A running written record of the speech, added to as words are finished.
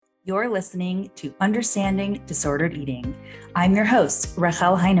You're listening to Understanding Disordered Eating. I'm your host,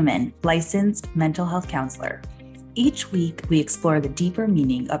 Rachel Heineman, licensed mental health counselor. Each week, we explore the deeper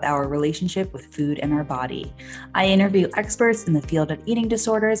meaning of our relationship with food and our body. I interview experts in the field of eating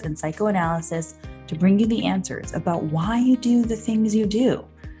disorders and psychoanalysis to bring you the answers about why you do the things you do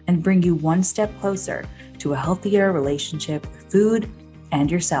and bring you one step closer to a healthier relationship with food and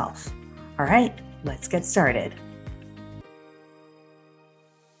yourself. All right, let's get started.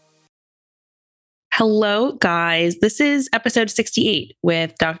 Hello, guys. This is episode 68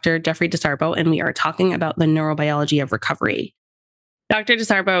 with Dr. Jeffrey DeSarbo, and we are talking about the neurobiology of recovery. Dr.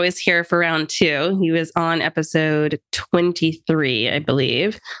 DeSarbo is here for round two. He was on episode 23, I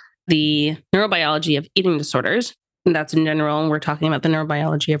believe, the neurobiology of eating disorders. And that's in general. We're talking about the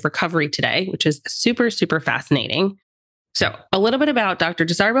neurobiology of recovery today, which is super, super fascinating. So a little bit about Dr.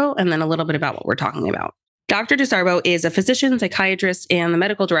 DeSarbo, and then a little bit about what we're talking about. Dr. DeSarbo is a physician, psychiatrist, and the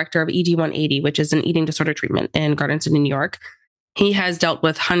medical director of ED180, which is an eating disorder treatment in Garden City, New York. He has dealt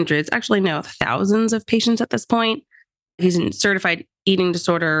with thousands of patients at this point. He's a certified eating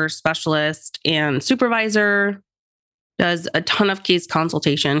disorder specialist and supervisor, does a ton of case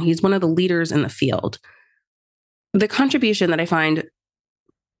consultation. He's one of the leaders in the field. The contribution that I find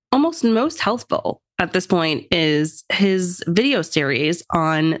almost most helpful at this point is his video series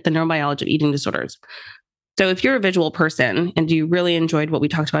on the neurobiology of eating disorders. So if you're a visual person and you really enjoyed what we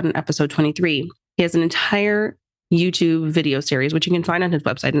talked about in episode 23, he has an entire YouTube video series, which you can find on his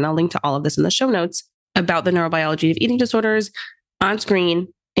website. And I'll link to all of this in the show notes about the neurobiology of eating disorders on screen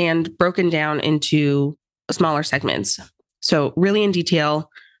and broken down into smaller segments. So really in detail,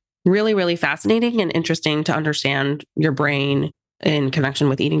 really, really fascinating and interesting to understand your brain in connection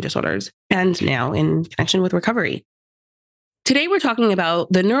with eating disorders and now in connection with recovery. Today, we're talking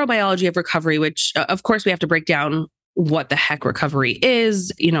about the neurobiology of recovery, which, of course, we have to break down what the heck recovery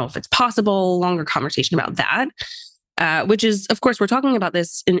is, if it's possible, longer conversation about that, which is, of course, we're talking about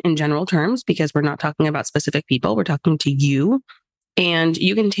this in general terms because we're not talking about specific people. We're talking to you, and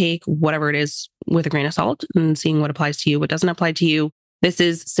you can take whatever it is with a grain of salt and seeing what applies to you, what doesn't apply to you. This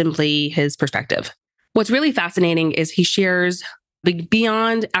is simply his perspective. What's really fascinating is he shares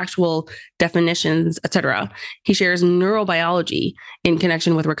beyond actual definitions, etc. He shares neurobiology in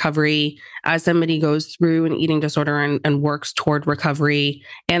connection with recovery as somebody goes through an eating disorder and works toward recovery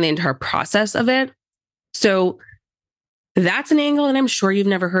and the entire process of it. So that's an angle that I'm sure you've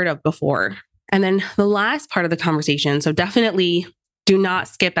never heard of before. And then the last part of the conversation, so definitely do not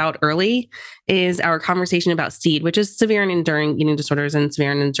skip out early, is our conversation about SEED, which is severe and enduring eating disorders and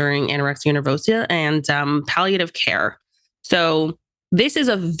severe and enduring anorexia nervosa and palliative care. So this is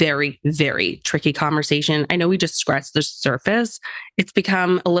a very, very tricky conversation. I know we just scratched the surface. It's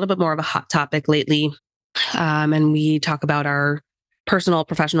become a little bit more of a hot topic lately. And we talk about our personal,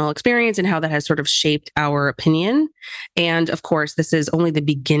 professional experience and how that has sort of shaped our opinion. And of course, this is only the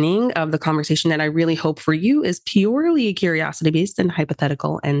beginning of the conversation that I really hope for you is purely curiosity-based and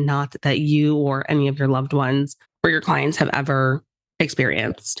hypothetical and not that you or any of your loved ones or your clients have ever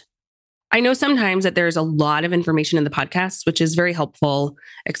experienced. I know sometimes that there's a lot of information in the podcast, which is very helpful,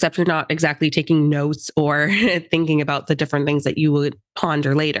 except you're not exactly taking notes or thinking about the different things that you would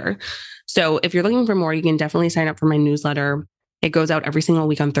ponder later. So if you're looking for more, you can definitely sign up for my newsletter. It goes out every single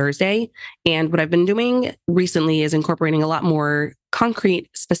week on Thursday. And what I've been doing recently is incorporating a lot more concrete,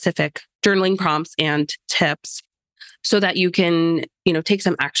 specific journaling prompts and tips so that you can, take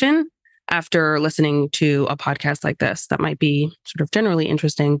some action after listening to a podcast like this that might be sort of generally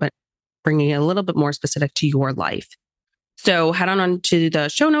interesting, but bringing it a little bit more specific to your life. So head on to the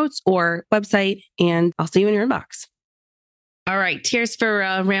show notes or website, and I'll see you in your inbox. All right. Cheers for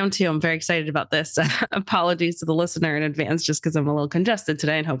round two. I'm very excited about this. Apologies to the listener in advance, just because I'm a little congested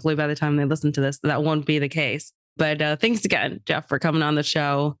today. And hopefully by the time they listen to this, that won't be the case. But thanks again, Jeff, for coming on the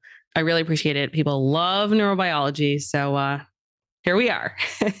show. I really appreciate it. People love neurobiology. So here we are.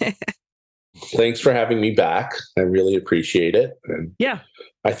 Thanks for having me back. I really appreciate it. And yeah.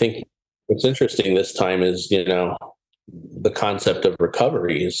 I think what's interesting this time is, the concept of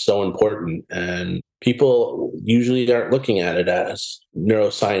recovery is so important, and people usually aren't looking at it as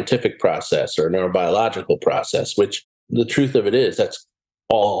neuroscientific process or neurobiological process, which the truth of it is that's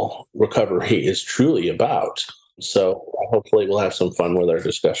all recovery is truly about. So hopefully we'll have some fun with our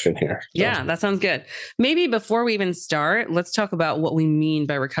discussion here. Yeah, that sounds good. Maybe before we even start, let's talk about what we mean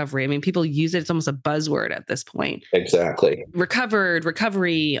by recovery. I mean, people use it. It's almost a buzzword at this point. Exactly. Recovered,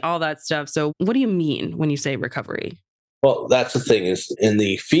 recovery, all that stuff. So what do you mean when you say recovery? Well, that's the thing is in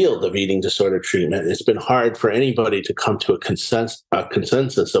the field of eating disorder treatment, it's been hard for anybody to come to a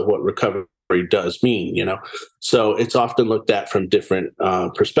consensus of what recovery does mean, So it's often looked at from different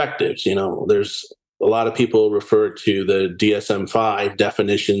perspectives. There's a lot of people refer to the DSM-5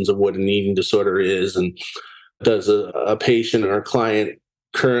 definitions of what an eating disorder is, and does a patient or a client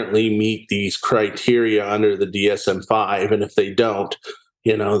currently meet these criteria under the DSM-5? And if they don't,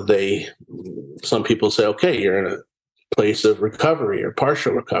 some people say, okay, you're in a place of recovery or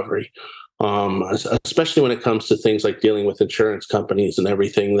partial recovery. Especially when it comes to things like dealing with insurance companies and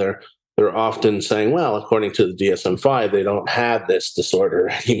everything, they're often saying, well, according to the DSM-5, they don't have this disorder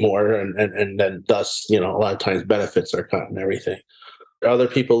anymore, and then thus, a lot of times benefits are cut and everything. Other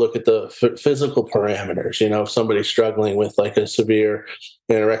people look at the physical parameters. If somebody's struggling with like a severe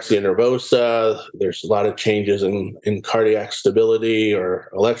anorexia nervosa, there's a lot of changes in cardiac stability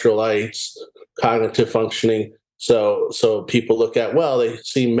or electrolytes, cognitive functioning. So people look at, well, they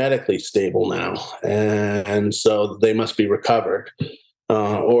seem medically stable now, and so they must be recovered.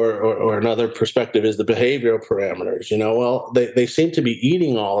 Or another perspective is the behavioral parameters. Well, they seem to be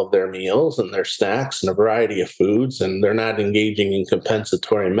eating all of their meals and their snacks and a variety of foods, and they're not engaging in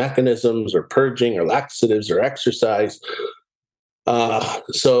compensatory mechanisms or purging or laxatives or exercise.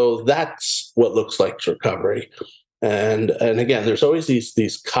 So that's what looks like recovery. And again, there's always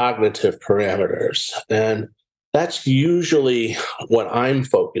these cognitive parameters, and that's usually what I'm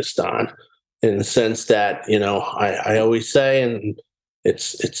focused on, in the sense that I always say, and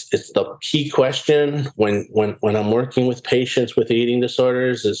it's the key question when I'm working with patients with eating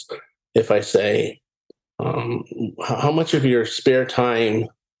disorders, is if I say, how much of your spare time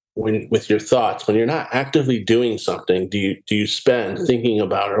with your thoughts, when you're not actively doing something, do you spend thinking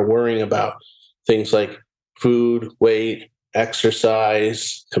about or worrying about things like food, weight,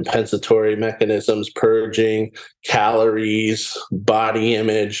 exercise, compensatory mechanisms, purging, calories, body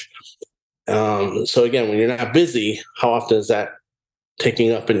image? So again, when you're not busy, how often is that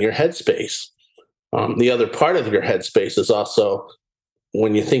taking up in your headspace? The other part of your headspace is also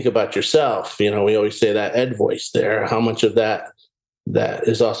when you think about yourself. We always say that Ed voice there. How much of that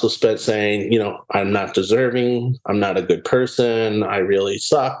is also spent saying, I'm not deserving, I'm not a good person, I really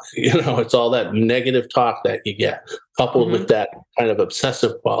suck. It's all that negative talk that you get coupled with that kind of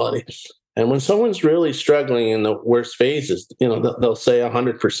obsessive quality. And when someone's really struggling in the worst phases, they'll say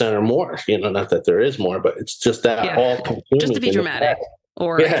 100% or more. Not that there is more, but it's just that all just to be dramatic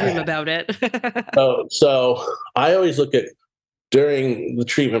or dream about it. So I always look at, during the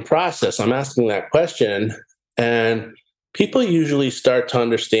treatment process, I'm asking that question, and people usually start to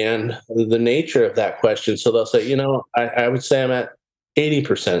understand the nature of that question. So they'll say, I would say I'm at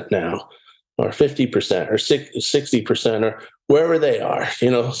 80% now, or 50%, or 60%, or wherever they are.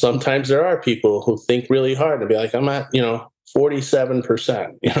 Sometimes there are people who think really hard and be like, I'm at,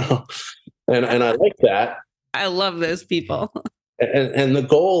 47%, and I like that. I love those people. And the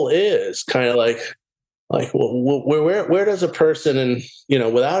goal is kind of like, well, where does a person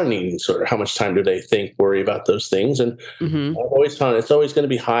without an eating disorder, how much time do they think, worry about those things? And I've always found it's always going to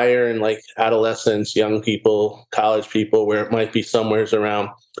be higher in like adolescents, young people, college people, where it might be somewhere around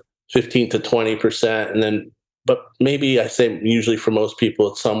 15 to 20%. And then, but maybe I say usually for most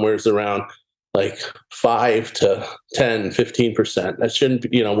people, it's somewhere around like 5 to 10, 15%. That shouldn't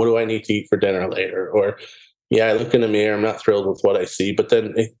be, what do I need to eat for dinner later? Or, yeah, I look in the mirror, I'm not thrilled with what I see, but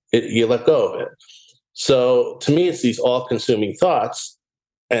then you let go of it. So to me, it's these all-consuming thoughts.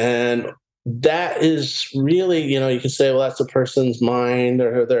 And that is really, you can say, well, that's a person's mind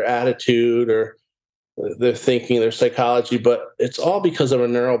or their attitude or their thinking, their psychology, but it's all because of a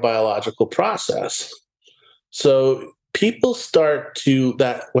neurobiological process. So people start to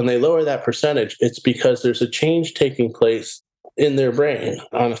that when they lower that percentage, it's because there's a change taking place in their brain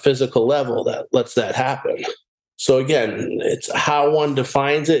on a physical level that lets that happen. So again, it's how one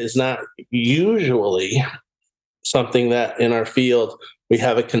defines it is not usually something that in our field we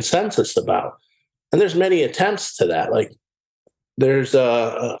have a consensus about. And there's many attempts to that. Like there's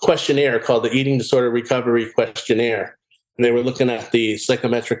a questionnaire called the Eating Disorder Recovery Questionnaire. And they were looking at the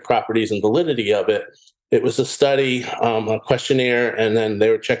psychometric properties and validity of it. It was a study, a questionnaire, and then they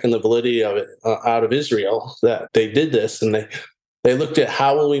were checking the validity of it out of Israel that they did this. And they looked at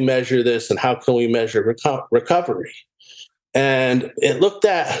how will we measure this and how can we measure recovery. And it looked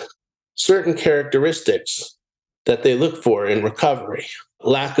at certain characteristics that they look for in recovery: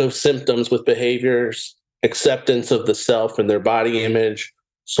 lack of symptoms with behaviors, acceptance of the self and their body image,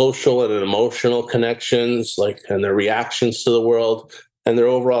 social and emotional connections, and their reactions to the world, and their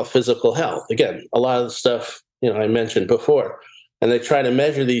overall physical health. Again, a lot of the stuff I mentioned before. And they try to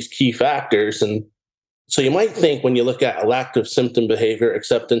measure these key factors. And so you might think when you look at a lack of symptom behavior,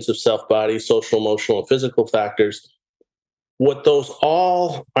 acceptance of self, body, social, emotional, and physical factors, what those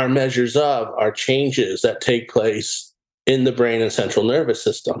all are measures of are changes that take place in the brain and central nervous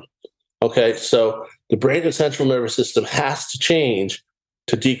system. Okay, so the brain and central nervous system has to change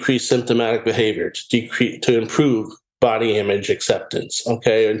to decrease symptomatic behavior, to improve body image acceptance,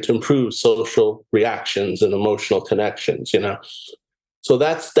 okay, and to improve social reactions and emotional connections, So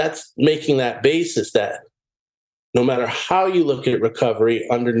that's making that basis that no matter how you look at recovery,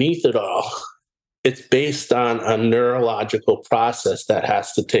 underneath it all, it's based on a neurological process that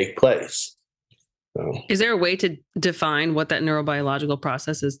has to take place. So, is there a way to define what that neurobiological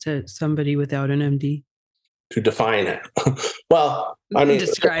process is to somebody without an MD? To define it? Well, I mean,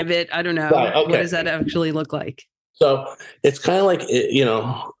 describe it. I don't know. Right, okay. What does that actually look like? So it's kind of like,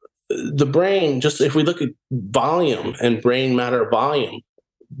 the brain, just if we look at volume and brain matter volume,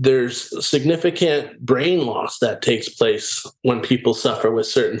 there's significant brain loss that takes place when people suffer with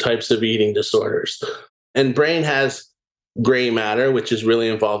certain types of eating disorders. And brain has gray matter, which is really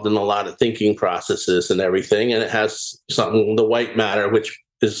involved in a lot of thinking processes and everything. And it has the white matter, which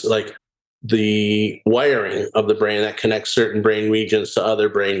is like the wiring of the brain that connects certain brain regions to other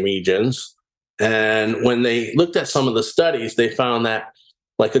brain regions. And when they looked at some of the studies, they found that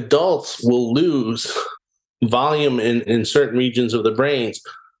like adults will lose volume in certain regions of the brains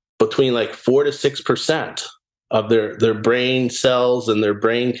between like 4 to 6% of their brain cells and their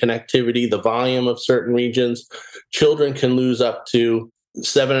brain connectivity, the volume of certain regions. Children can lose up to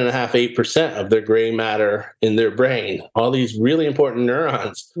 7.5%, 8% of their gray matter in their brain, all these really important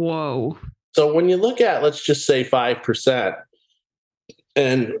neurons. Whoa. So when you look at, let's just say 5%,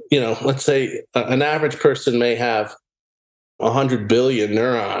 and, let's say an average person may have 100 billion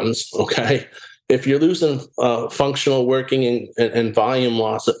neurons, okay? If you're losing functional working and volume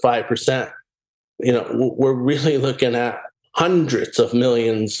loss at 5%, we're really looking at hundreds of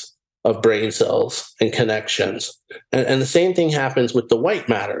millions of brain cells and connections. And the same thing happens with the white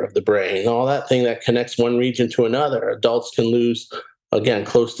matter of the brain, all that thing that connects one region to another. Adults can lose, again,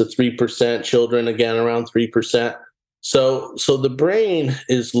 close to 3%, children, again, around 3%. So the brain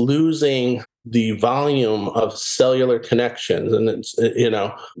is losing the volume of cellular connections, and it's,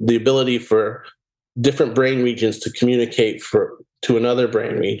 the ability for different brain regions to communicate to another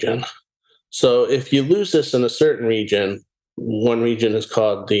brain region. So if you lose this in a certain region, one region is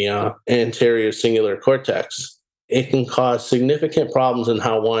called the anterior cingulate cortex, it can cause significant problems in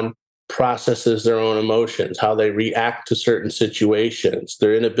how one processes their own emotions, how they react to certain situations.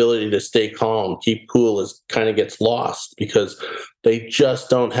 Their inability to stay calm, keep cool, kind of gets lost because they just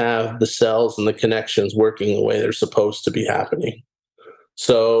don't have the cells and the connections working the way they're supposed to be happening.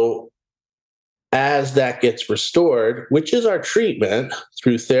 So as that gets restored, which is our treatment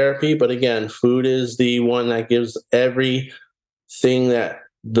through therapy, but again, food is the one that gives everything that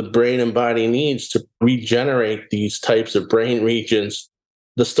the brain and body needs to regenerate these types of brain regions.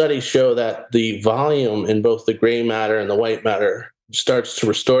 The studies show that the volume in both the gray matter and the white matter starts to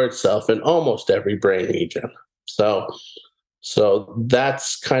restore itself in almost every brain region. So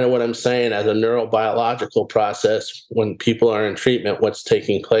that's kind of what I'm saying as a neurobiological process. When people are in treatment, what's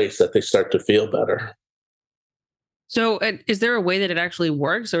taking place, that they start to feel better. So is there a way that it actually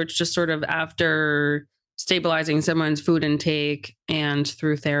works, or it's just sort of after stabilizing someone's food intake and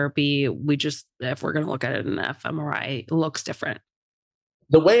through therapy, if we're going to look at it in an fMRI, it looks different?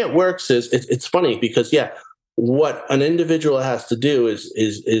 The way it works is, it's funny because, what an individual has to do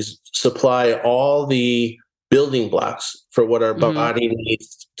is supply all the building blocks for what our body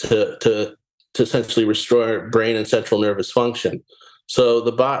needs to essentially restore brain and central nervous function. So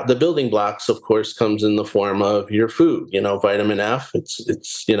the building blocks, of course, comes in the form of your food. Vitamin F.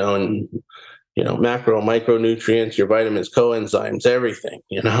 It's and macro, micronutrients, your vitamins, coenzymes, everything.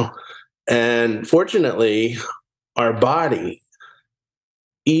 And fortunately, our body,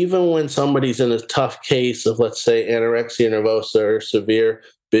 even when somebody's in a tough case of, let's say, anorexia nervosa or severe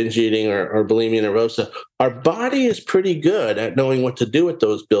binge eating or bulimia nervosa, our body is pretty good at knowing what to do with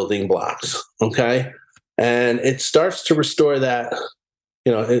those building blocks, okay? And it starts to restore that,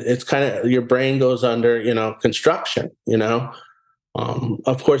 it's kind of, your brain goes under, construction,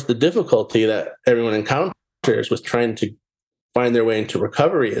 Of course, the difficulty that everyone encounters with trying to find their way into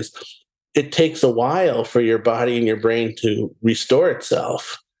recovery is it takes a while for your body and your brain to restore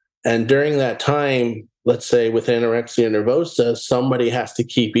itself. And during that time, let's say with anorexia nervosa, somebody has to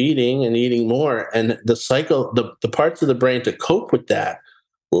keep eating and eating more. And the cycle, the parts of the brain to cope with that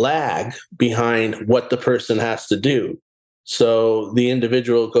lag behind what the person has to do. So the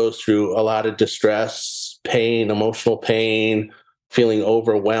individual goes through a lot of distress, pain, emotional pain, feeling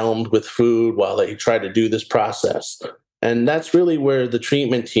overwhelmed with food while they try to do this process. And that's really where the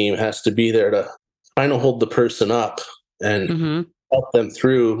treatment team has to be there to kind of hold the person up and Mm-hmm. help them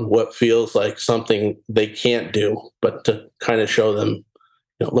through what feels like something they can't do, but to kind of show them,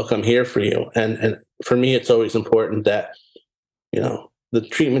 look, I'm here for you. And for me, it's always important that, the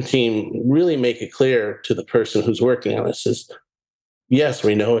treatment team really make it clear to the person who's working on this is, yes,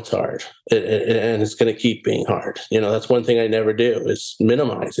 we know it's hard, and it's going to keep being hard. That's one thing I never do is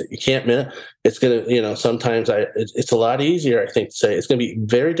minimize it. You can't it's going to, sometimes it's a lot easier, I think, to say it's going to be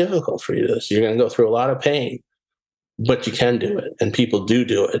very difficult for you to this. You're going to go through a lot of pain, but you can do it, and people do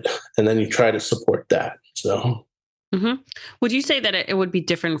it. And then you try to support that. So. Mm-hmm. Would you say that it would be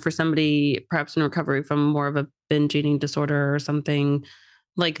different for somebody perhaps in recovery from more of a binge eating disorder or something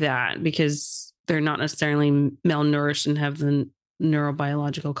like that, because they're not necessarily malnourished and have the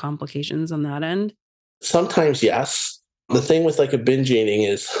neurobiological complications on that end? Sometimes, yes. The thing with like a binge eating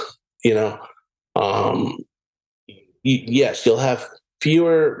is, yes, you'll have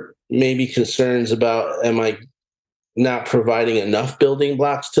fewer maybe concerns about, am I not providing enough building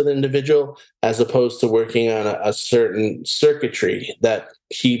blocks to the individual, as opposed to working on a certain circuitry that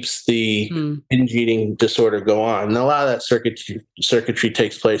keeps the binge eating disorder go on. And a lot of that circuitry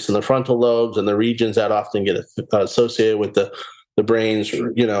takes place in the frontal lobes and the regions that often get associated with the brain's,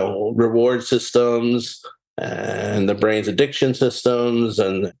 reward systems and the brain's addiction systems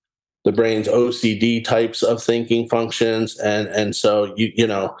and the brain's OCD types of thinking functions. And so,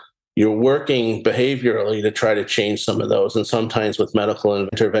 you're working behaviorally to try to change some of those. And sometimes with medical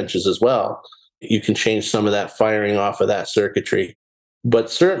interventions as well, you can change some of that firing off of that circuitry. But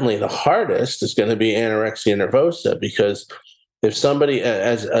certainly the hardest is going to be anorexia nervosa, because if somebody,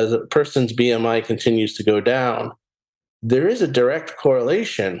 as a person's BMI continues to go down, there is a direct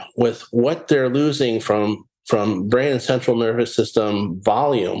correlation with what they're losing from brain and central nervous system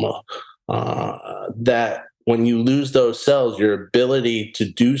volume, that when you lose those cells, your ability to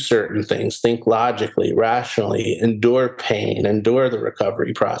do certain things, think logically, rationally, endure pain, endure the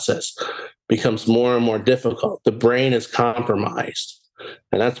recovery process, becomes more and more difficult. The brain is compromised.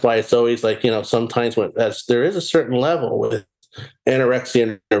 And that's why it's always like, sometimes as there is a certain level with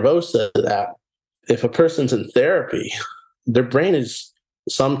anorexia nervosa that if a person's in therapy, their brain is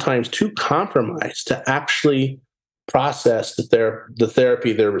sometimes too compromised to actually process the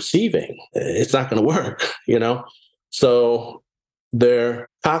therapy they're receiving. It's not going to work, So their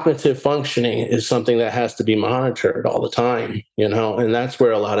cognitive functioning is something that has to be monitored all the time, and that's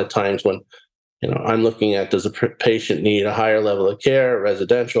where a lot of times when, I'm looking at, does a patient need a higher level of care,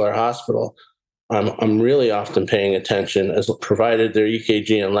 residential or hospital? I'm really often paying attention, as provided their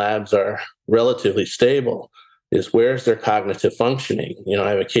EKG and labs are relatively stable, is where's their cognitive functioning? I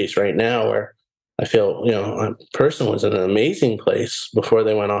have a case right now where I feel, a person was in an amazing place before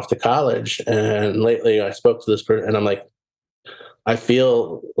they went off to college. And lately I spoke to this person and I'm like, I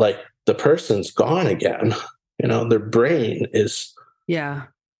feel like the person's gone again. Their brain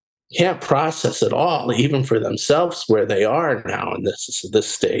can't process at all, even for themselves, where they are now in this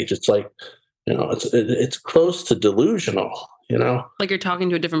stage. It's like, it's close to delusional, Like you're talking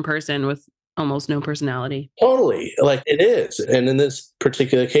to a different person with almost no personality. Totally. Like it is. And in this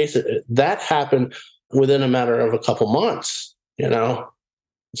particular case, that happened within a matter of a couple months,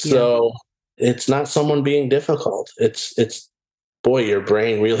 So it's not someone being difficult. It's boy, your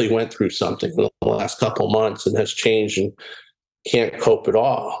brain really went through something in the last couple months and has changed and can't cope at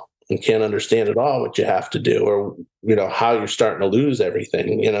all and can't understand at all what you have to do, or, how you're starting to lose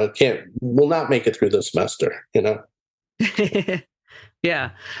everything, will not make it through the semester,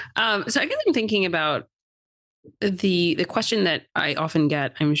 Yeah. So I guess I'm thinking about the question that I often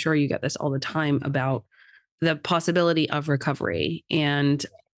get. I'm sure you get this all the time, about the possibility of recovery. And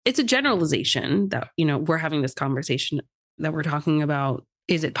it's a generalization that, we're having this conversation that we're talking about.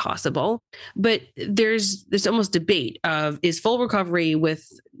 Is it possible? But there's this almost debate of, is full recovery with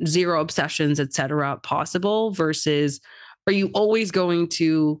zero obsessions, et cetera, possible, versus are you always going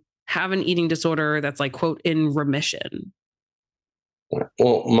to have an eating disorder that's like, quote, in remission?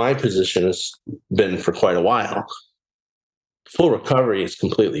 Well, my position has been for quite a while, full recovery is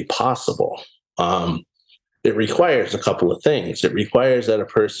completely possible. It requires a couple of things. It requires that a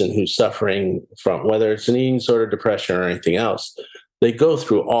person who's suffering from, whether it's an eating disorder, depression, or anything else, they go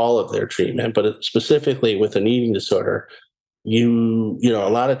through all of their treatment. But specifically with an eating disorder, a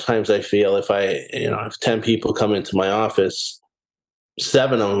lot of times I feel if if 10 people come into my office,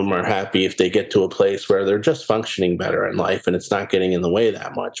 7 of them are happy if they get to a place where they're just functioning better in life and it's not getting in the way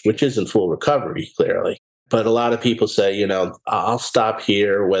that much, which isn't full recovery, clearly. But a lot of people say, I'll stop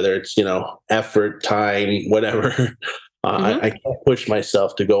here, whether it's, effort, time, whatever. I can't push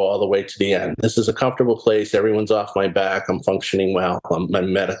myself to go all the way to the end. This is a comfortable place. Everyone's off my back. I'm functioning well.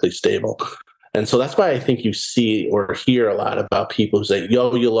 I'm medically stable. And so that's why I think you see or hear a lot about people who say,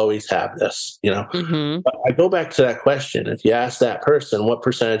 yo, you'll always have this, But I go back to that question. If you ask that person, what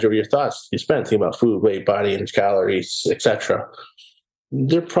percentage of your thoughts you spend thinking about food, weight, body image, calories, etc.,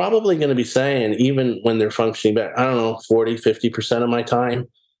 they're probably going to be saying, even when they're functioning better, I don't know, 40, 50% of my time.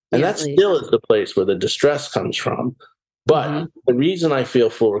 And that still is the place where the distress comes from. But the reason I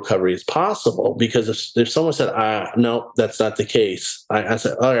feel full recovery is possible, because if someone said, no, that's not the case, I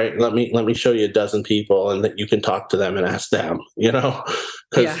said, all right, let me show you a dozen people and that you can talk to them and ask them, Yeah.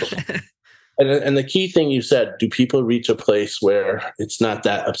 And the key thing you said, do people reach a place where it's not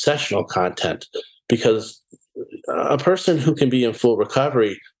that obsessional content? Because a person who can be in full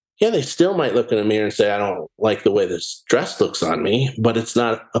recovery, they still might look in a mirror and say, I don't like the way this dress looks on me, but it's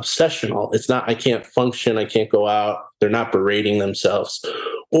not obsessional. It's not, I can't function, I can't go out. They're not berating themselves.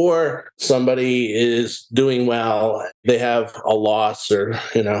 Or somebody is doing well, they have a loss, or,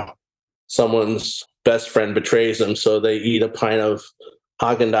 someone's best friend betrays them, so they eat a pint of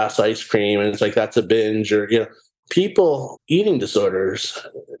Haagen-Dazs ice cream, and it's like, that's a binge. Or, people, eating disorders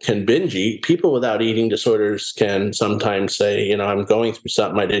can binge eat. People without eating disorders can sometimes say, I'm going through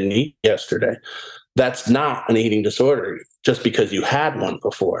something I didn't eat yesterday. That's not an eating disorder just because you had one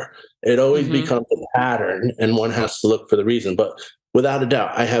before. It always becomes a pattern, and one has to look for the reason. But without a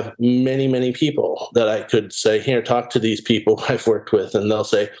doubt, I have many, many people that I could say, here, talk to these people I've worked with, and they'll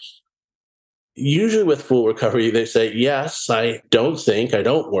say, usually with full recovery, they say, yes, I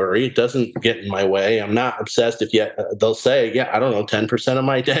don't worry. It doesn't get in my way. I'm not obsessed. They'll say, I don't know, 10% of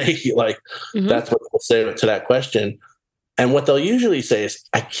my day. That's what they'll say to that question. And what they'll usually say is,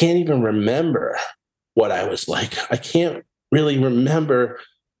 I can't even remember what I was like. I can't really remember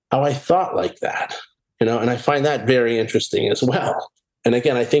how I thought like that, and I find that very interesting as well. And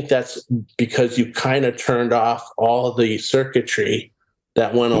again, I think that's because you kind of turned off all the circuitry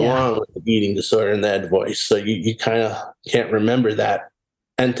that went along with the eating disorder and that voice. So you kind of can't remember that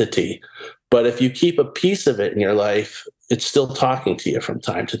entity. But if you keep a piece of it in your life, it's still talking to you from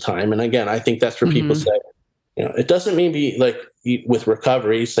time to time. And again, I think that's where people say, it doesn't mean with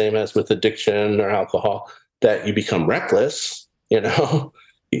recovery, same as with addiction or alcohol, that you become reckless. You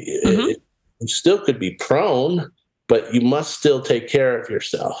still could be prone, but you must still take care of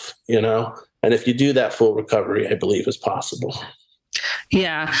yourself, And if you do that, full recovery, I believe, is possible.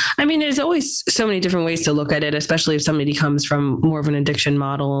 Yeah. I mean, there's always so many different ways to look at it, especially if somebody comes from more of an addiction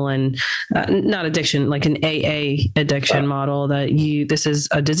model, and not addiction, like an AA addiction model, that this is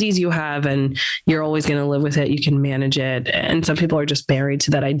a disease you have and you're always going to live with it. You can manage it. And some people are just married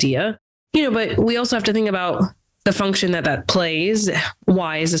to that idea, but we also have to think about the function that plays.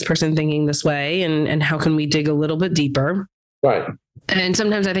 Why is this person thinking this way? And how can we dig a little bit deeper? Right. And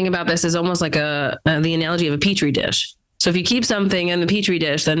sometimes I think about this as almost like the analogy of a petri dish. So if you keep something in the petri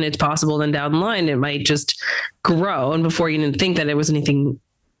dish, then it's possible then down the line, it might just grow. And before you didn't think that it was anything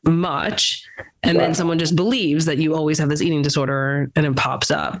much. And then someone just believes that you always have this eating disorder and it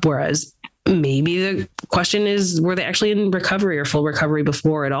pops up. Whereas maybe the question is, were they actually in recovery or full recovery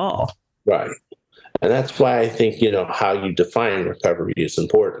before at all? Right. And that's why I think, how you define recovery is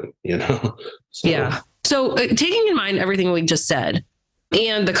important, So. Yeah. So taking in mind everything we just said,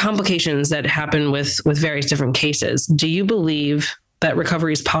 and the complications that happen with various different cases, do you believe that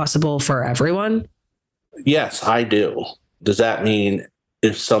recovery is possible for everyone? Yes, I do. Does that mean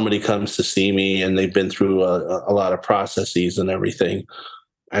if somebody comes to see me and they've been through a lot of processes and everything,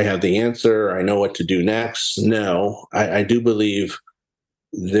 I have the answer, I know what to do next? No, I do believe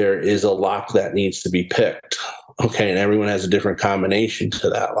there is a lock that needs to be picked. Okay, and everyone has a different combination to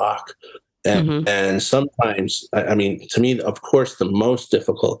that lock. And sometimes, I mean, to me, of course, the most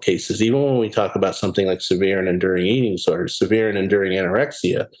difficult cases, even when we talk about something like severe and enduring eating disorders, severe and enduring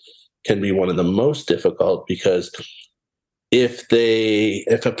anorexia can be one of the most difficult, because if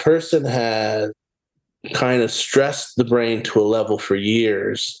a person has kind of stressed the brain to a level for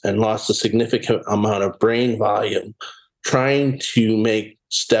years and lost a significant amount of brain volume, trying to make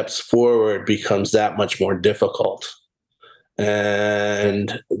steps forward becomes that much more difficult.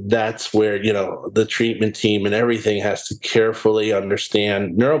 And that's where, the treatment team and everything has to carefully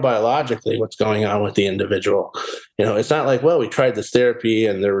understand neurobiologically what's going on with the individual. It's not like, well, we tried this therapy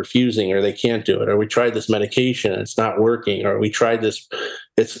and they're refusing, or they can't do it, or we tried this medication and it's not working, or we tried this.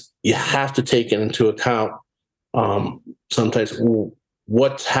 You have to take it into account sometimes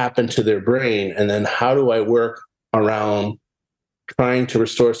what's happened to their brain, and then how do I work around trying to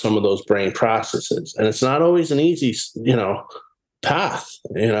restore some of those brain processes. And it's not always an easy, path,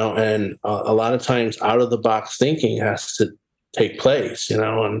 and a lot of times out of the box thinking has to take place,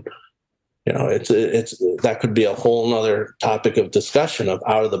 and it's that could be a whole nother topic of discussion of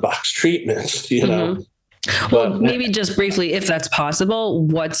out of the box treatments, Well, maybe just briefly, if that's possible,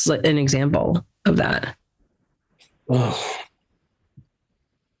 what's an example of that? Oh.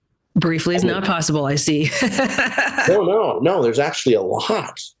 Briefly is not possible, I see. No, there's actually a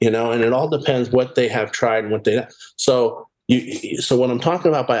lot, and it all depends what they have tried and what they, so what I'm talking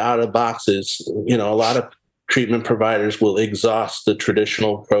about by out of the box is, a lot of treatment providers will exhaust the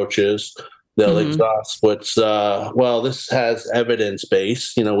traditional approaches. They'll exhaust what's, this has evidence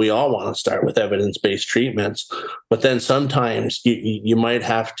base. We all want to start with evidence-based treatments, but then sometimes you might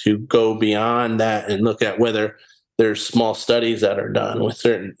have to go beyond that and look at whether there's small studies that are done with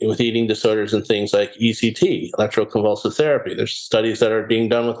eating disorders and things like ECT, electroconvulsive therapy. There's studies that are being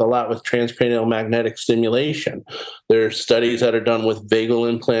done with transcranial magnetic stimulation. There's studies that are done with vagal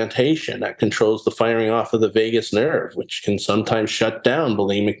implantation that controls the firing off of the vagus nerve, which can sometimes shut down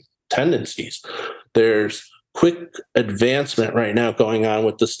bulimic tendencies. There's quick advancement right now going on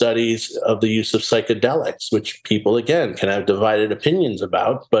with the studies of the use of psychedelics, which people, again, can have divided opinions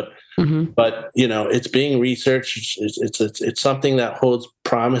about, but it's being researched. It's something that holds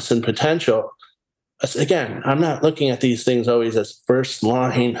promise and potential. Again, I'm not looking at these things always as first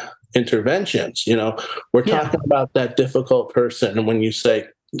line interventions. We're talking about that difficult person. And when you say,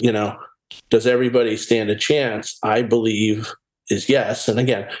 does everybody stand a chance? I believe is yes. And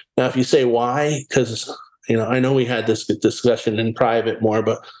again, now if you say why, because I know we had this discussion in private more,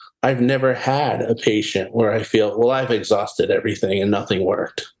 but I've never had a patient where I feel, well, I've exhausted everything and nothing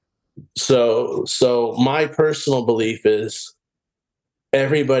worked. So my personal belief is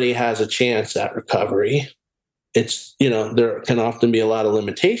everybody has a chance at recovery. It's, there can often be a lot of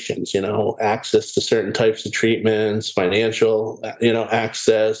limitations, access to certain types of treatments, financial,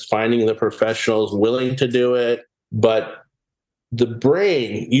 access, finding the professionals willing to do it. But the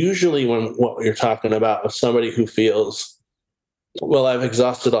brain, usually when what you're talking about with somebody who feels, well, I've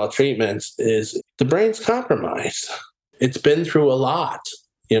exhausted all treatments, is the brain's compromised. It's been through a lot,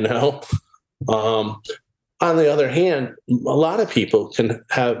 On the other hand, a lot of people can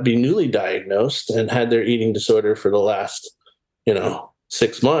be newly diagnosed and had their eating disorder for the last,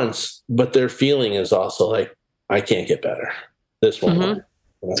 6 months, but their feeling is also like, I can't get better. This won't work.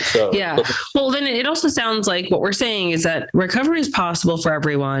 Well, then it also sounds like what we're saying is that recovery is possible for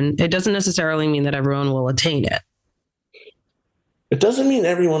everyone. It doesn't necessarily mean that everyone will attain it. It doesn't mean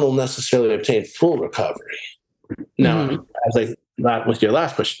everyone will necessarily obtain full recovery. Now, with your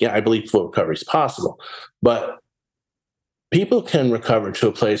last question, I believe full recovery is possible, but people can recover to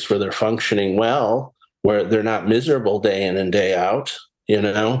a place where they're functioning well, where they're not miserable day in and day out,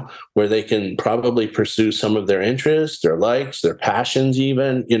 where they can probably pursue some of their interests, their likes, their passions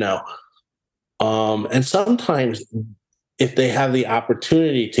even, and sometimes if they have the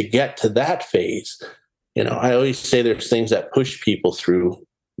opportunity to get to that phase, I always say there's things that push people through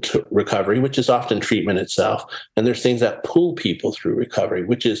to recovery, which is often treatment itself. And there's things that pull people through recovery,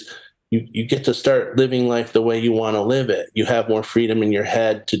 which is you get to start living life the way you want to live it. You have more freedom in your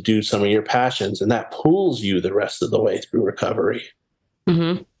head to do some of your passions, and that pulls you the rest of the way through recovery.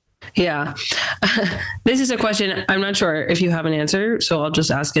 Mm-hmm. Yeah. This is a question I'm not sure if you have an answer, so I'll just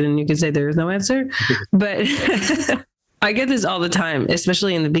ask it and you can say there is no answer. But I get this all the time,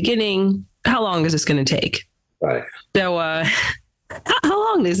 especially in the beginning. How long is this going to take? Right. So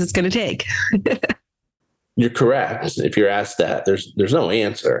how long is this going to take? You're correct. If you're asked that, there's no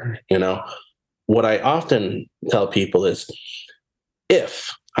answer. What I often tell people is,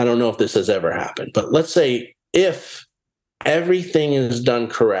 I don't know if this has ever happened, but let's say if everything is done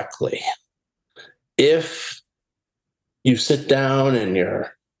correctly, if you sit down and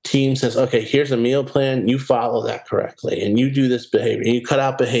your team says, okay, here's a meal plan, you follow that correctly, and you do this behavior, and you cut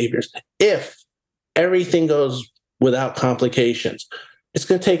out behaviors. If everything goes without complications, it's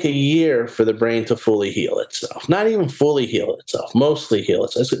going to take a year for the brain to fully heal itself. Not even fully heal itself, mostly heal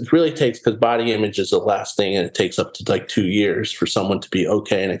itself. It really takes, because body image is the last thing, and it takes up to like 2 years for someone to be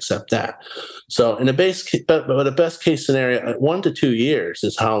okay and accept that. So in a best case scenario, 1 to 2 years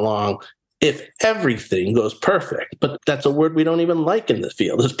is how long if everything goes perfect. But that's a word we don't even like in the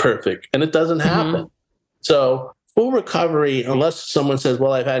field, is perfect, and it doesn't happen. So full recovery, unless someone says,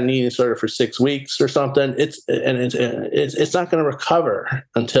 well, I've had an eating disorder for 6 weeks or something, it's not going to recover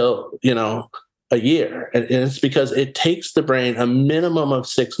until, a year. And it's because it takes the brain a minimum of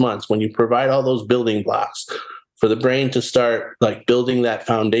 6 months when you provide all those building blocks for the brain to start like building that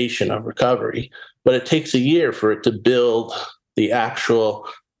foundation of recovery. But it takes a year for it to build the actual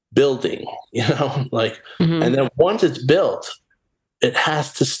building, and then once it's built, it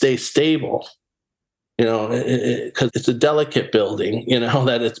has to stay stable. because it's a delicate building,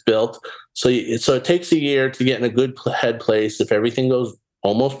 that it's built. So it takes a year to get in a good head place if everything goes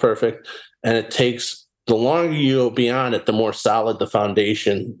almost perfect. And it takes, the longer you go beyond it, the more solid the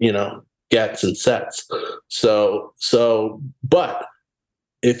foundation, gets and sets. But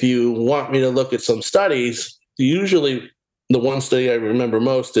if you want me to look at some studies, usually the one study I remember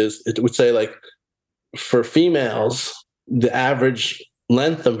most is, it would say, like, for females, the average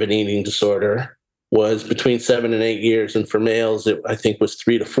length of an eating disorder was between 7 and 8 years. And for males, it, I think, was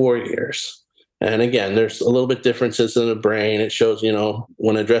 3 to 4 years. And again, there's a little bit differences in the brain. It shows,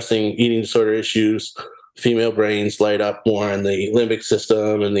 when addressing eating disorder issues, female brains light up more in the limbic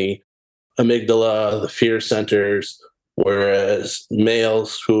system and the amygdala, the fear centers, whereas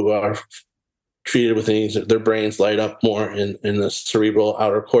males who are treated with their brains light up more in the cerebral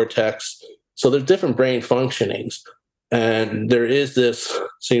outer cortex. So there's different brain functionings. And there is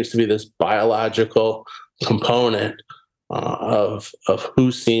seems to be this biological component of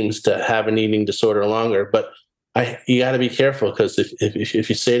who seems to have an eating disorder longer. But you got to be careful, because if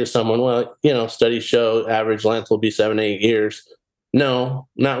you say to someone, well, studies show average length will be 7 to 8 years. No,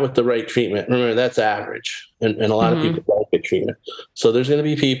 not with the right treatment. Remember, that's average. And a lot of people don't get treatment. So there's going to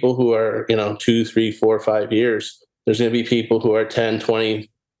be people who are, 2, 3, 4, 5 years. There's going to be people who are 10,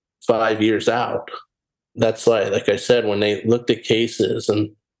 25 years out. That's like I said, when they looked at cases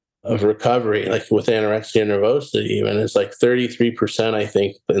of recovery, like with anorexia nervosa, even, it's like 33%, I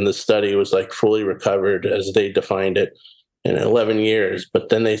think, in the study was like fully recovered as they defined it in 11 years. But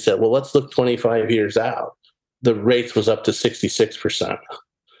then they said, well, let's look 25 years out. The rates was up to 66%.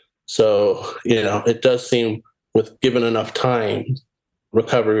 So, it does seem, with given enough time,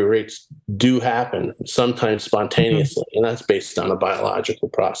 recovery rates do happen, sometimes spontaneously. And that's based on a biological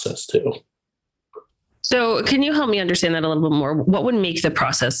process too. So can you help me understand that a little bit more? What would make the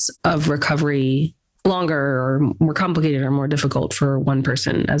process of recovery longer or more complicated or more difficult for one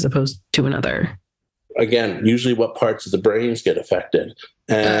person as opposed to another? Again, usually what parts of the brains get affected.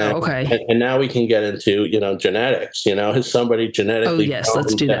 Okay. And now we can get into, genetics. Is somebody genetically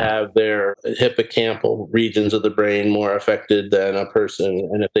let's do that. Have their hippocampal regions of the brain more affected than a person?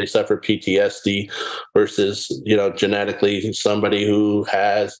 And if they suffer PTSD versus, genetically somebody who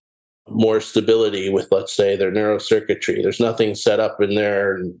has more stability with, let's say, their neurocircuitry. There's nothing set up in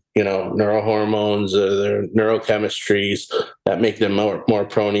their, neurohormones or their neurochemistries that make them more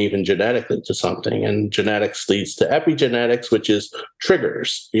prone even genetically to something. And genetics leads to epigenetics, which is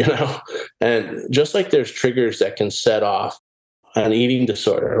triggers, and just like there's triggers that can set off an eating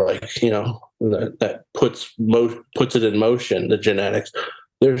disorder, like, that puts it in motion, the genetics.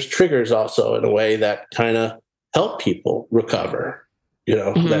 There's triggers also in a way that kind of help people recover.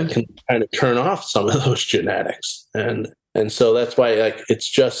 That can kind of turn off some of those genetics. And so that's why, like, it's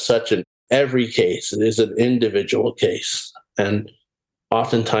just every case, it is an individual case. And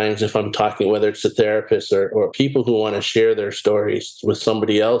oftentimes, if I'm talking, whether it's a therapist or people who want to share their stories with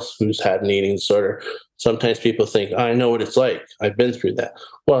somebody else who's had an eating disorder, sometimes people think, I know what it's like. I've been through that.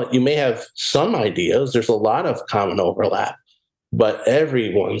 Well, you may have some ideas. There's a lot of common overlap. But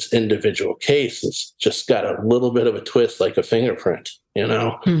everyone's individual case has just got a little bit of a twist, like a fingerprint,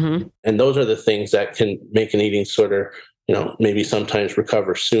 And those are the things that can make an eating disorder, maybe sometimes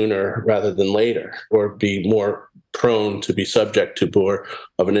recover sooner rather than later, or be more prone to be subject to more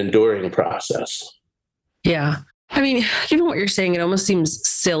of an enduring process. Yeah. I mean, given what you're saying, it almost seems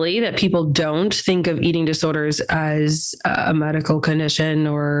silly that people don't think of eating disorders as a medical condition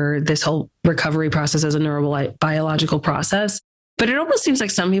or this whole recovery process as a neurobiological process. But it almost seems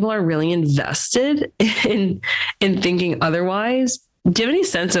like some people are really invested in thinking otherwise. Do you have any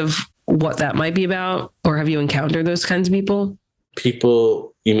sense of what that might be about? Or have you encountered those kinds of people?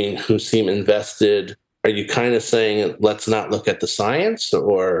 People, you mean, who seem invested? Are you kind of saying, let's not look at the science,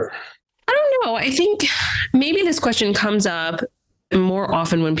 or? I don't know. I think maybe this question comes up more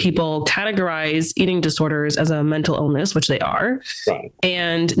often when people categorize eating disorders as a mental illness, which they are, right,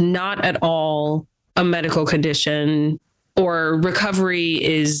 and not at all a medical condition. Or recovery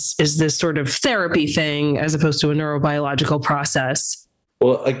is this sort of therapy thing as opposed to a neurobiological process?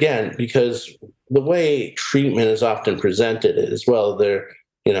 Well, again, because the way treatment is often presented is, well,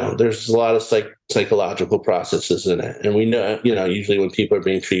 there's a lot of psychological processes in it. And we know, usually when people are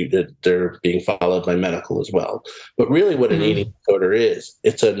being treated, they're being followed by medical as well. But really what an eating disorder is,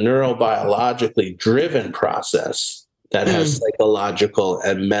 it's a neurobiologically driven process that has psychological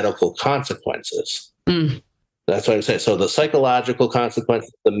and medical consequences. That's what I'm saying. So the psychological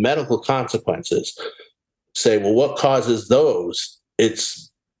consequences, the medical consequences, say, well, what causes those?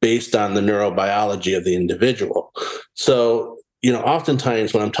 It's based on the neurobiology of the individual. So,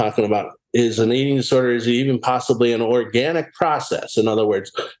 oftentimes when I'm talking about is an eating disorder, is even possibly an organic process. In other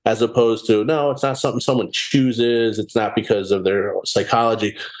words, as opposed to, no, it's not something someone chooses. It's not because of their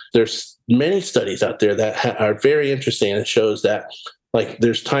psychology. There's many studies out there that are very interesting. And it shows that like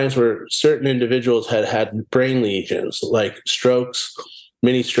there's times where certain individuals had brain lesions, like strokes,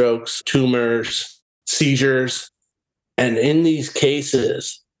 mini strokes, tumors, seizures. And in these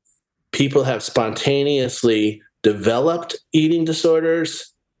cases, people have spontaneously developed eating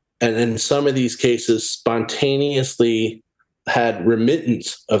disorders, and in some of these cases, spontaneously had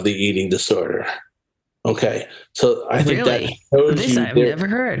remittance of the eating disorder. Okay, so I think that shows this I've never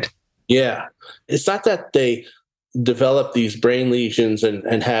heard. Yeah, it's not that they developed these brain lesions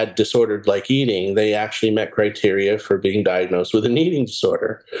and had disordered like eating. They actually met criteria for being diagnosed with an eating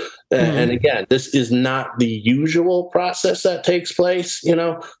disorder. And again, this is not the usual process that takes place,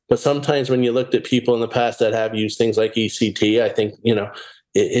 but sometimes when you looked at people in the past that have used things like ECT, I think,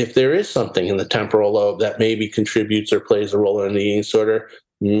 if there is something in the temporal lobe that maybe contributes or plays a role in the eating disorder,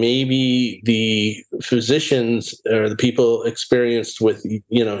 maybe the physicians or the people experienced with,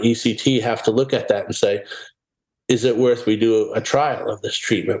 ECT have to look at that and say, is it worth we do a trial of this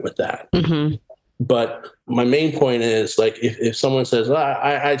treatment with that? Mm-hmm. But my main point is, like, if someone says, well,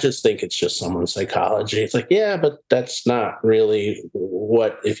 I just think it's just someone's psychology, it's like, yeah, but that's not really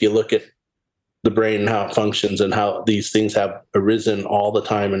what, if you look at the brain and how it functions and how these things have arisen all the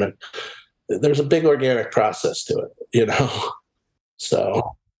time. And there's a big organic process to it,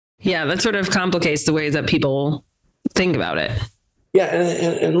 So. Yeah, that sort of complicates the way that people think about it. Yeah.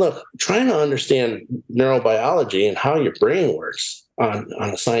 And look, trying to understand neurobiology and how your brain works on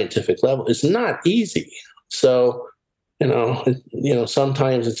a scientific level is not easy. So,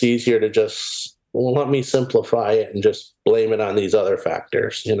 sometimes it's easier to just, let me simplify it and just blame it on these other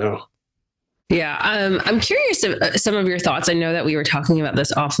factors, Yeah. I'm curious of some of your thoughts. I know that we were talking about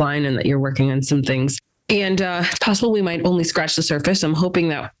this offline and that you're working on some things, and it's possible we might only scratch the surface. I'm hoping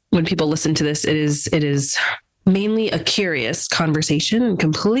that when people listen to this, it is mainly a curious conversation and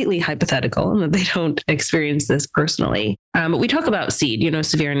completely hypothetical, and that they don't experience this personally. But we talk about SEED,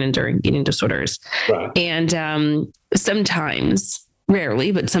 severe and enduring eating disorders. Right. And sometimes,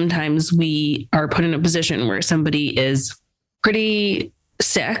 rarely, but sometimes we are put in a position where somebody is pretty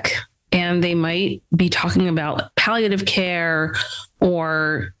sick and they might be talking about palliative care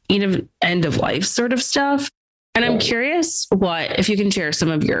or end of life sort of stuff. And I'm curious if you can share some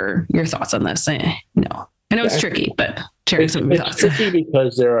of your thoughts on this. I know it's tricky, but sharing some of your thoughts. It's tricky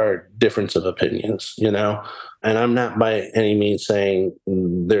because there are difference of opinions, and I'm not by any means saying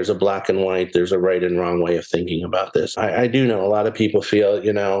there's a black and white, there's a right and wrong way of thinking about this. I do know a lot of people feel,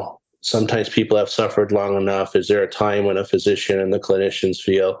 sometimes people have suffered long enough. Is there a time when a physician and the clinicians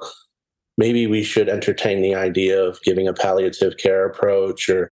feel maybe we should entertain the idea of giving a palliative care approach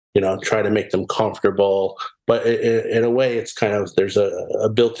or, try to make them comfortable? But in a way, it's kind of, there's a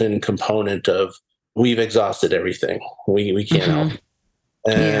built-in component of, we've exhausted everything. We can't help.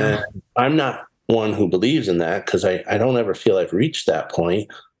 And I'm not one who believes in that, because I don't ever feel I've reached that point.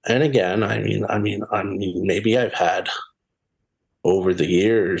 And again, I mean, maybe I've had over the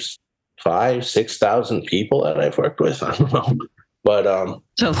years 5,000, 6,000 people that I've worked with. I don't know. But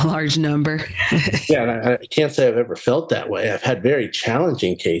it's a large number. Yeah, and I can't say I've ever felt that way. I've had very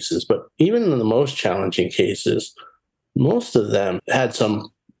challenging cases, but even in the most challenging cases, most of them had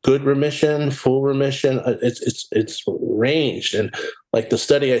some good remission, full remission. It's ranged. And like the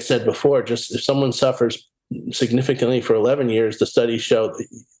study I said before, just if someone suffers significantly for 11 years, the study showed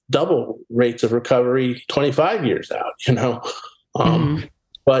double rates of recovery 25 years out,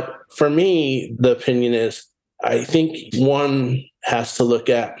 But for me, the opinion is, I think one has to look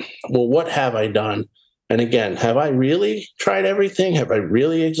at, well, what have I done? And again, have I really tried everything? Have I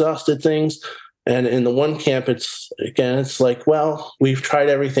really exhausted things? And in the one camp, it's like, well, we've tried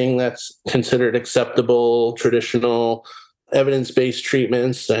everything that's considered acceptable, traditional, evidence-based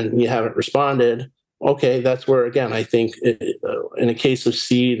treatments, and you haven't responded. Okay, that's where, again, I think in a case of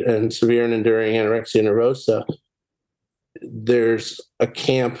SEED and severe and enduring anorexia nervosa, there's a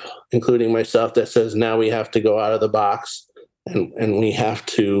camp, including myself, that says now we have to go out of the box and we have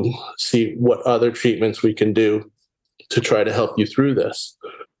to see what other treatments we can do to try to help you through this.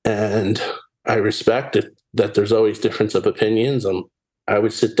 And I respect it that there's always difference of opinions. I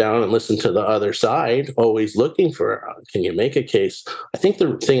would sit down and listen to the other side, always looking for, can you make a case? I think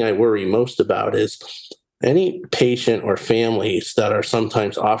the thing I worry most about is any patient or families that are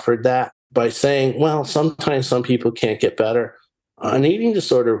sometimes offered that by saying, well, sometimes some people can't get better. An eating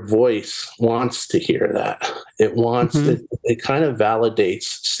disorder voice wants to hear that. It wants, it kind of validates,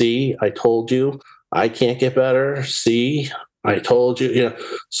 see, I told you I can't get better. See, I told you,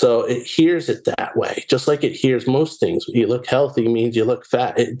 so it hears it that way, just like it hears most things. You look healthy means you look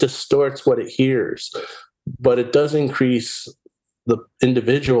fat. It distorts what it hears, but it does increase the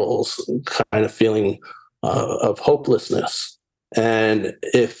individual's kind of feeling of hopelessness. And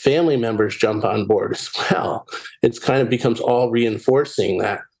if family members jump on board as well, it's kind of becomes all reinforcing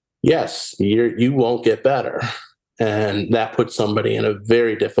that, yes, you won't get better. And that puts somebody in a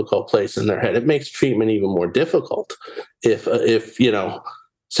very difficult place in their head. It makes treatment even more difficult if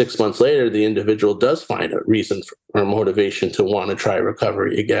 6 months later, the individual does find a reason or motivation to want to try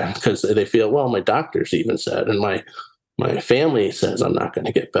recovery again, because they feel, well, my doctors even said, and my family says I'm not going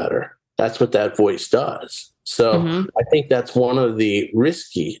to get better. That's what that voice does. So I think that's one of the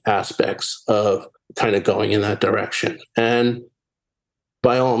risky aspects of kind of going in that direction. And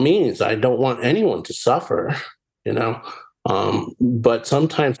by all means, I don't want anyone to suffer, but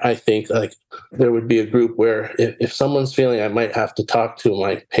sometimes I think like there would be a group where if someone's feeling I might have to talk to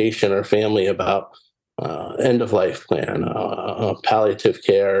my patient or family about end of life plan, palliative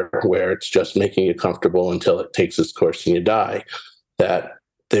care, where it's just making you comfortable until it takes its course and you die, that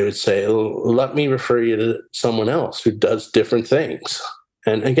they would say, let me refer you to someone else who does different things.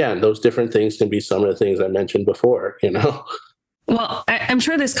 And again, those different things can be some of the things I mentioned before, Well, I'm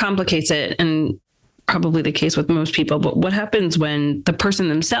sure this complicates it, and probably the case with most people, but what happens when the person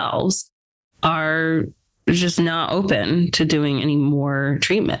themselves are just not open to doing any more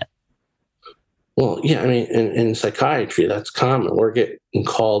treatment? Well, yeah, I mean, in psychiatry, that's common. We're getting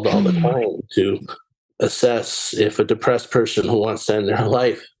called all the time to assess if a depressed person who wants to end their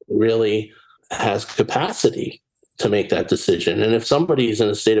life really has capacity to make that decision. And if somebody is in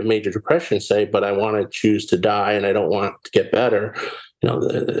a state of major depression, say, but I want to choose to die and I don't want to get better,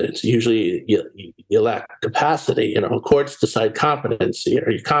 it's usually you lack capacity. Courts decide competency.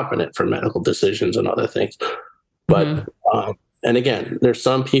 Are you competent for medical decisions and other things? But, and again, there's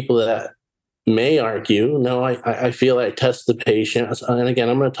some people that may argue, no, I feel I test the patient. And again,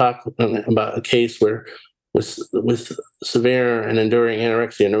 I'm going to talk about a case where with severe and enduring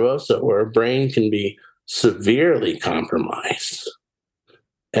anorexia nervosa, where a brain can be severely compromised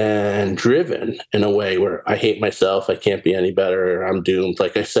and driven in a way where I hate myself, I can't be any better, I'm doomed.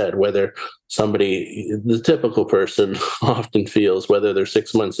 Like I said, whether the typical person often feels, whether they're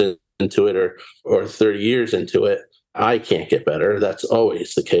 6 months into it or 30 years into it, I can't get better. That's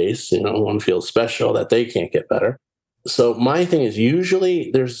always the case. One feels special that they can't get better. So my thing is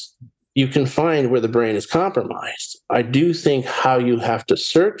usually you can find where the brain is compromised. I do think how you have to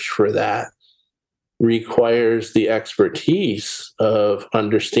search for that requires the expertise of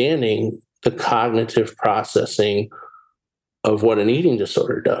understanding the cognitive processing of what an eating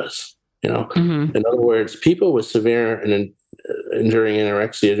disorder does. In other words, people with severe and enduring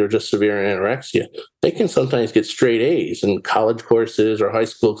anorexia or just severe anorexia, they can sometimes get straight A's in college courses or high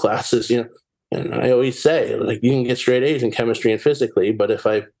school classes, And I always say, like, you can get straight A's in chemistry and physically, but if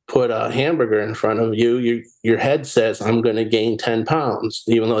I put a hamburger in front of you, your head says, I'm going to gain 10 pounds,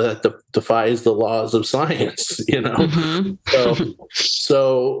 even though that defies the laws of science,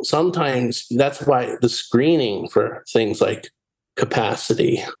 So sometimes that's why the screening for things like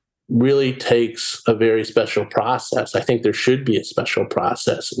capacity really takes a very special process. I think there should be a special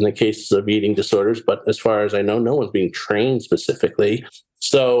process in the cases of eating disorders, but as far as I know, no one's being trained specifically.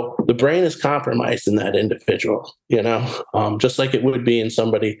 So the brain is compromised in that individual, just like it would be in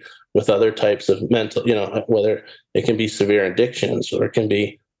somebody with other types of mental, whether it can be severe addictions or it can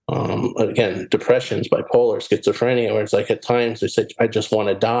be, again, depressions, bipolar, schizophrenia, where it's like at times they say, I just want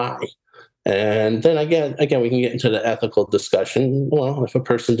to die. And then again, we can get into the ethical discussion. Well, if a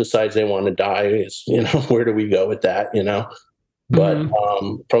person decides they want to die, where do we go with that, But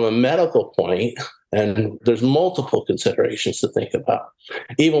from a medical point, and there's multiple considerations to think about.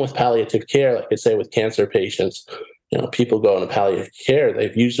 Even with palliative care, like I say, with cancer patients, people go into palliative care,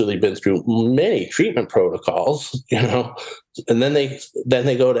 they've usually been through many treatment protocols, and then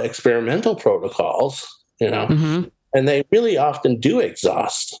they go to experimental protocols, and they really often do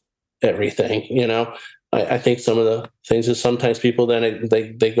exhaust everything. I think some of the things is sometimes people then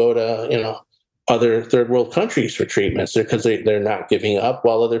they go to, other third world countries for treatments because they're not giving up,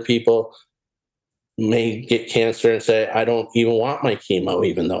 while other people may get cancer and say, I don't even want my chemo,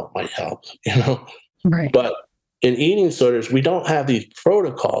 even though it might help, Right. But in eating disorders, we don't have these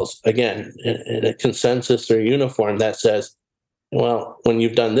protocols, again, in a consensus or uniform that says, well, when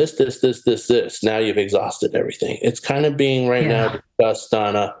you've done this, now you've exhausted everything. It's kind of being now discussed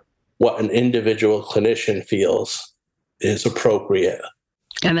on what an individual clinician feels is appropriate.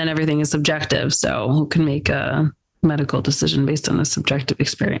 And then everything is subjective. So who can make a medical decision based on a subjective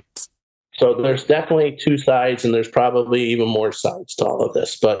experience? So there's definitely two sides, and there's probably even more sides to all of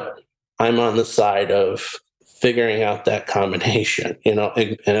this, but I'm on the side of figuring out that combination, and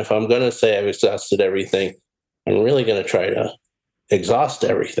if I'm going to say I've exhausted everything, I'm really going to try to exhaust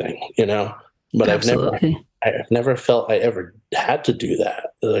everything, but Absolutely. I've never felt I ever had to do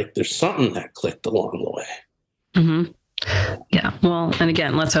that. Like there's something that clicked along the way. Mm-hmm. Yeah. Well, and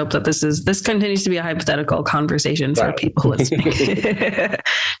again, let's hope that this continues to be a hypothetical conversation for people listening,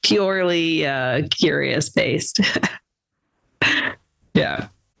 purely curious based. Yeah.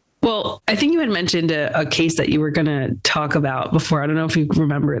 Well, I think you had mentioned a case that you were going to talk about before. I don't know if you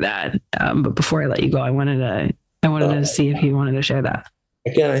remember that, but before I let you go, I wanted to see if you wanted to share that.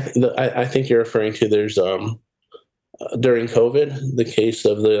 Again, I think you're referring to there's during COVID, the case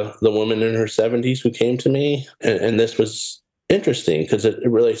of the woman in her 70s who came to me, and this was interesting because it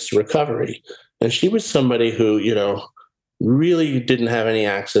relates to recovery. And she was somebody who, really didn't have any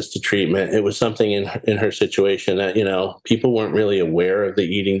access to treatment. It was something in her situation that, people weren't really aware of the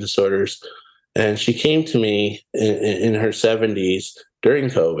eating disorders. And she came to me in her 70s during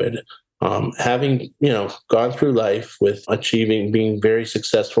COVID, having, gone through life with being very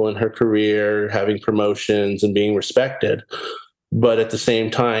successful in her career, having promotions and being respected, but at the same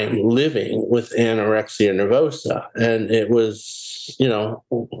time living with anorexia nervosa. And it was,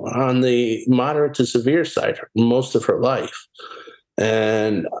 on the moderate to severe side most of her life.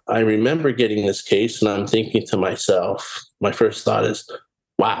 And I remember getting this case and I'm thinking to myself, my first thought is,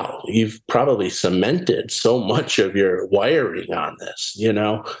 wow, you've probably cemented so much of your wiring on this.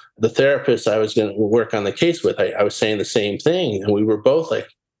 The therapist I was going to work on the case with, I was saying the same thing. And we were both like,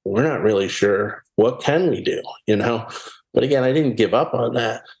 we're not really sure. What can we do? But again, I didn't give up on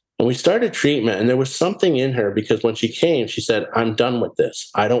that. And we started treatment, and there was something in her because when she came, she said, I'm done with this.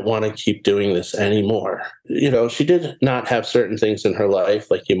 I don't want to keep doing this anymore. She did not have certain things in her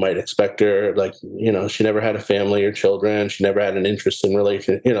life, like you might expect her, like, she never had a family or children. She never had an interest in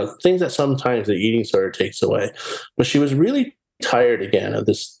relation, things that sometimes the eating disorder takes away. But she was really tired again of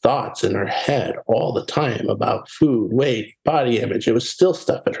this thoughts in her head all the time about food, weight, body image. It was still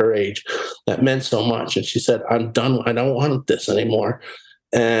stuff at her age that meant so much. And she said, I'm done. I don't want this anymore.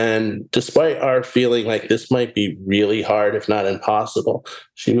 And despite our feeling like this might be really hard, if not impossible,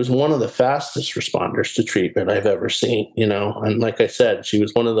 she was one of the fastest responders to treatment I've ever seen, and like I said, she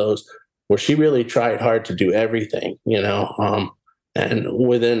was one of those where she really tried hard to do everything, and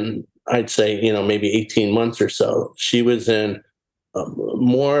within, I'd say, maybe 18 months or so, she was in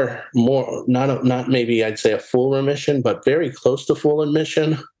more, not maybe I'd say a full remission, but very close to full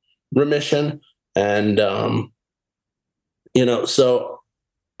remission. And, so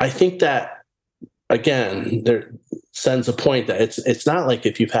I think that, again, there sends a point that it's not like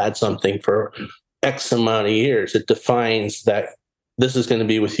if you've had something for X amount of years, it defines that this is going to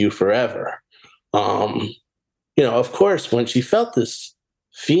be with you forever. Of course, when she felt this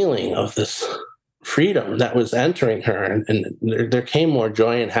feeling of this freedom that was entering her, and there came more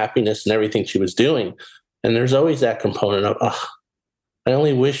joy and happiness in everything she was doing. And there's always that component of, I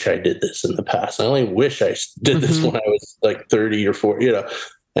only wish I did this in the past. I only wish I did this when I was like 30 or 40,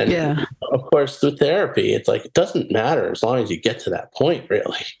 And of course, through therapy, it's like, it doesn't matter as long as you get to that point,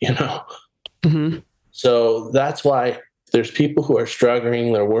 really, Mm-hmm. So that's why there's people who are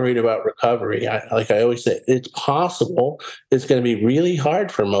struggling. They're worried about recovery. Like I always say, it's possible. It's going to be really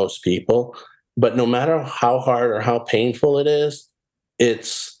hard for most people, but no matter how hard or how painful it is,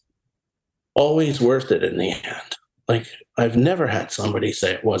 it's always worth it in the end. Like I've never had somebody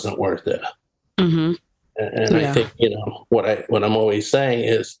say it wasn't worth it. Mm-hmm. And I think, what I'm always saying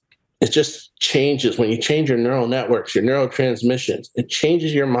is it just changes when you change your neural networks, your neurotransmissions, it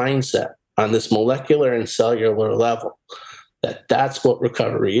changes your mindset on this molecular and cellular level. That's what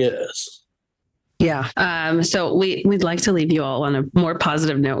recovery is. Yeah. So we'd like to leave you all on a more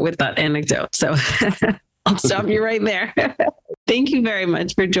positive note with that anecdote. So I'll stop you right there. Thank you very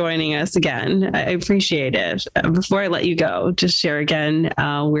much for joining us again. I appreciate it. Before I let you go, just share again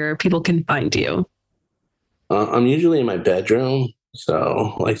where people can find you. I'm usually in my bedroom,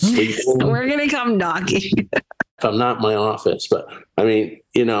 so like sleeping. We're going to come knocking. If I'm not in my office, but I mean,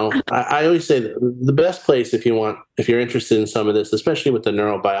 I always say that the best place if you're interested in some of this, especially with the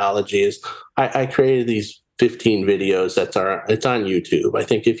neurobiology, is I created these 15 videos it's on YouTube. I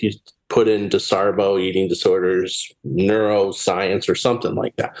think if you put in DeSarbo eating disorders, neuroscience or something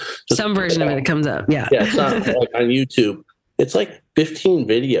like that. Some version of it comes up. Yeah. Yeah. It's not like on YouTube. It's like 15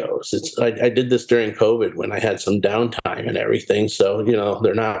 videos. I did this during COVID when I had some downtime and everything. So,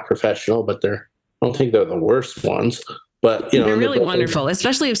 they're not professional, but I don't think they're the worst ones, but they're really wonderful,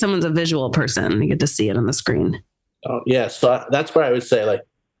 especially if someone's a visual person, you get to see it on the screen. Oh yeah. So that's where I would say, like,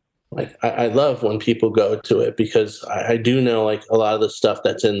 Like, I love when people go to it, because I do know, like, a lot of the stuff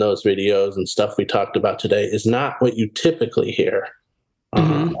that's in those videos and stuff we talked about today is not what you typically hear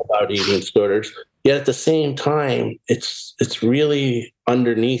about eating disorders. Yet at the same time, it's really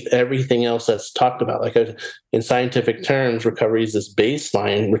underneath everything else that's talked about. Like, in scientific terms, recovery is this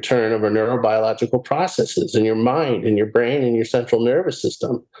baseline return of our neurobiological processes in your mind, in your brain, and your central nervous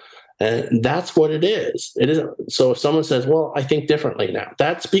system. And that's what it is. It isn't. So if someone says, well, I think differently now,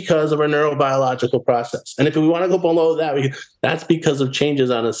 that's because of a neurobiological process. And if we want to go below that, that's because of changes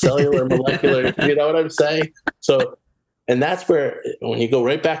on a cellular, molecular, you know what I'm saying? So, and that's where, when you go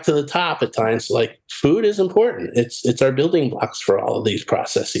right back to the top at times, like, food is important. It's our building blocks for all of these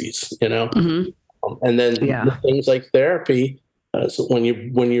processes, you know? And then the things like therapy, so when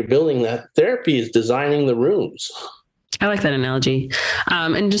you're building that, therapy is designing the rooms. I like that analogy.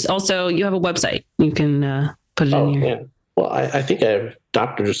 And just also, you have a website. You can put it in here. Yeah. Well, I think I have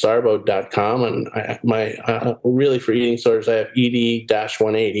drdesarbo.com, and my really for eating disorders, I have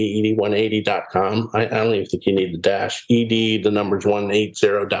ed-180, ed180.com. I don't even think you need the dash.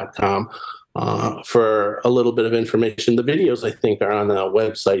 ed180.com for a little bit of information. The videos, I think, are on the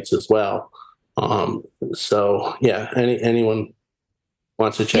websites as well. So yeah, anyone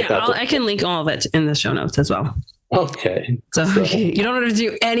wants to check out. I can link all of it in the show notes as well. Okay. So you don't have to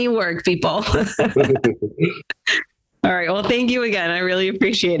do any work, people. All right. Well, thank you again. I really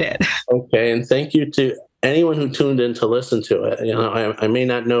appreciate it. Okay. And thank you to anyone who tuned in to listen to it. You know, I may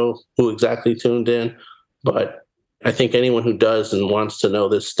not know who exactly tuned in, but I think anyone who does and wants to know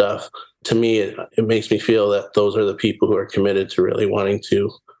this stuff, to me, it makes me feel that those are the people who are committed to really wanting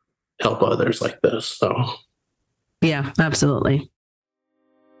to help others like this. So, yeah, absolutely.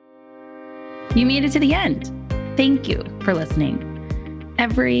 You made it to the end. Thank you for listening.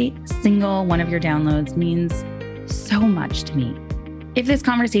 Every single one of your downloads means so much to me. If this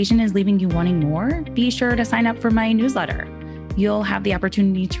conversation is leaving you wanting more, be sure to sign up for my newsletter. You'll have the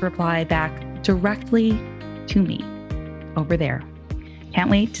opportunity to reply back directly to me over there. Can't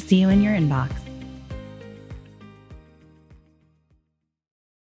wait to see you in your inbox.